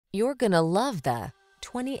You're gonna love the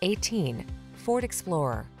 2018 Ford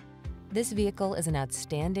Explorer. This vehicle is an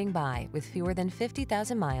outstanding buy with fewer than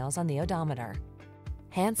 50,000 miles on the odometer.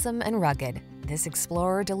 Handsome and rugged, this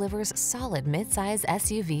Explorer delivers solid midsize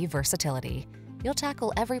SUV versatility. You'll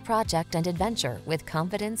tackle every project and adventure with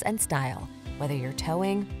confidence and style, whether you're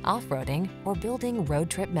towing, off-roading, or building road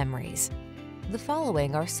trip memories. The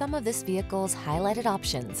following are some of this vehicle's highlighted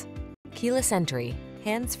options: keyless entry,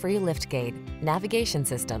 hands-free liftgate, navigation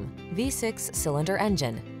system, V6 cylinder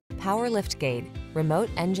engine, power liftgate, remote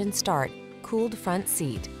engine start, cooled front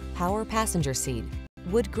seat, power passenger seat,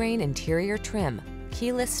 wood grain interior trim,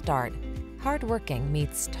 keyless start. Hardworking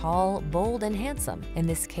meets tall, bold, and handsome in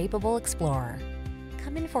this capable Explorer.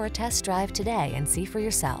 Come in for a test drive today and see for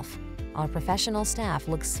yourself. Our professional staff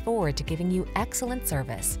looks forward to giving you excellent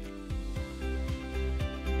service.